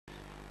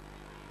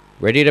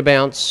Ready to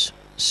bounce.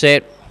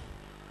 Set.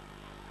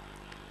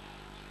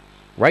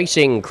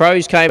 Racing.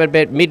 Crows came at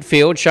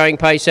midfield, showing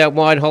pace out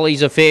wide.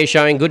 Holly's Affair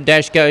showing good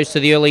dash, goes to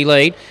the early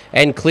lead,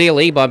 and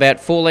clearly by about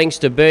 4 lengths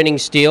to Burning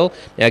Steel.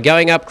 Now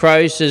going up,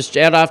 Crows is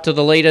out after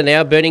the leader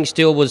now. Burning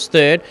Steel was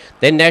third.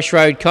 Then Nash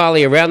Road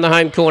Kylie around the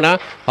home corner.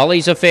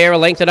 Holly's Affair a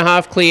length and a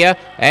half clear,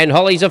 and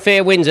Holly's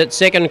Affair wins it.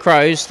 Second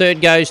Crows,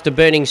 third goes to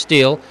Burning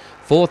Steel.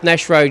 Fourth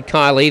Nash Road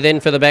Kylie. Then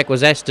for the back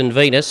was Aston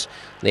Venus.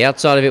 The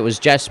outside of it was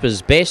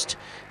Jasper's Best.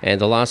 And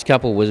the last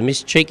couple was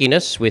Miss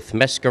Cheekiness with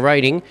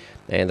Masquerading.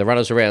 And the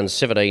runners around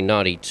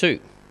 17.92.